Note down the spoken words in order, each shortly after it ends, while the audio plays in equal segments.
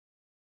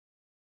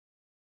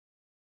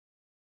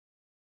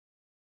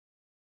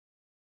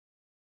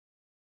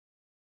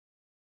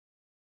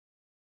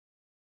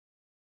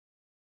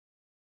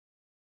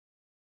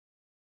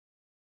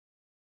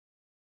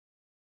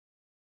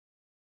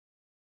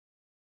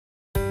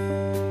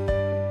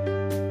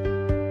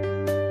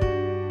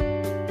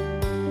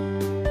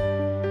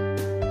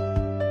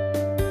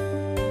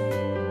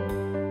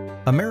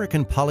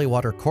American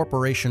Polywater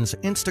Corporation's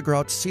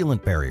InstaGrout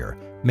Sealant barrier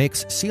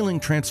makes ceiling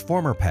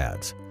transformer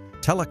pads,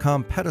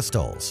 telecom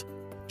pedestals,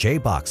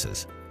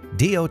 J-boxes,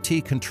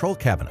 DOT control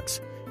cabinets,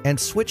 and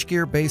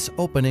switchgear base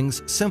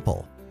openings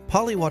simple.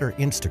 Polywater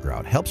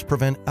InstaGrout helps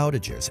prevent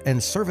outages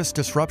and service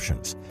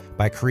disruptions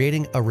by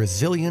creating a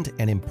resilient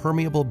and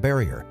impermeable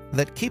barrier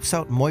that keeps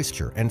out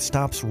moisture and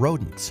stops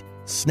rodents,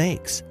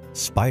 snakes,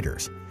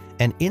 spiders,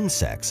 and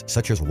insects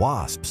such as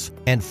wasps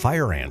and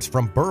fire ants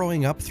from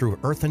burrowing up through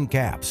earthen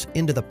gaps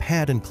into the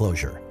pad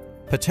enclosure,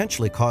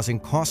 potentially causing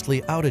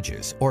costly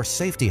outages or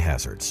safety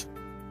hazards.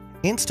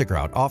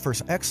 InstaGrout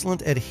offers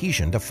excellent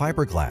adhesion to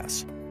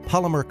fiberglass,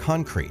 polymer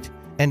concrete,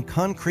 and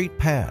concrete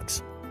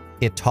pads.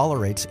 It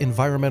tolerates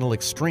environmental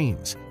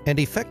extremes and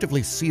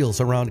effectively seals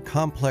around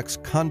complex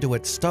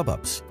conduit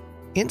stub-ups.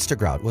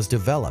 InstaGrout was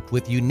developed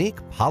with unique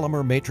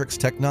polymer matrix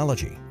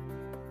technology.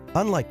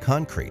 Unlike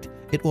concrete,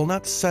 it will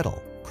not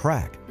settle,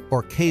 crack,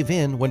 or cave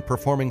in when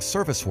performing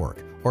service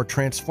work or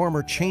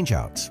transformer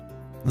changeouts.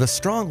 The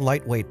strong,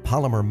 lightweight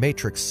polymer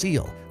matrix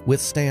seal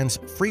withstands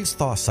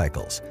freeze-thaw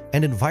cycles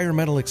and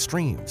environmental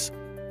extremes.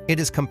 It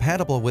is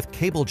compatible with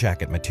cable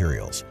jacket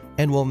materials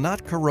and will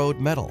not corrode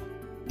metal.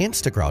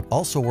 InstaGrout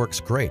also works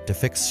great to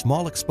fix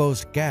small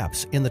exposed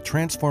gaps in the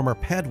transformer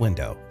pad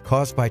window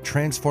caused by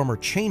transformer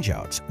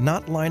changeouts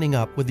not lining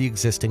up with the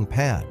existing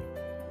pad.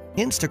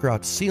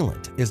 InstaGrout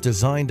Sealant is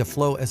designed to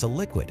flow as a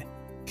liquid,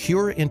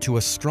 cure into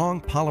a strong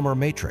polymer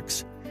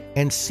matrix,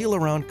 and seal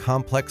around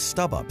complex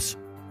stub-ups.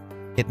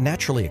 It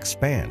naturally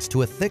expands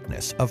to a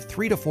thickness of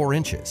 3 to 4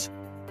 inches.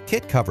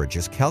 Kit coverage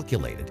is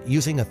calculated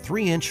using a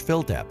 3-inch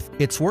fill depth.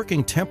 Its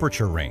working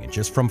temperature range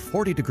is from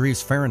 40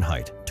 degrees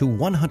Fahrenheit to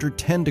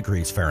 110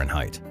 degrees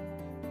Fahrenheit.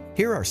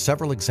 Here are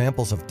several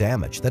examples of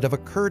damage that have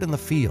occurred in the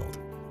field: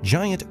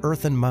 giant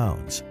earthen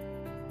mounds,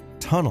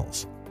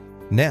 tunnels,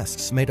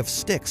 nests made of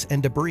sticks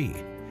and debris,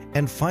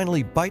 and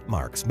finally bite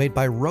marks made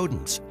by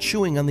rodents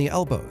chewing on the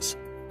elbows.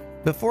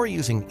 Before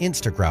using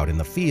InstaGrout in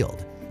the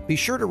field, be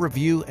sure to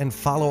review and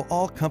follow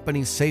all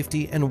company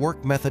safety and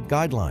work method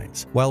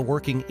guidelines while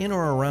working in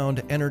or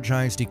around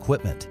energized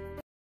equipment.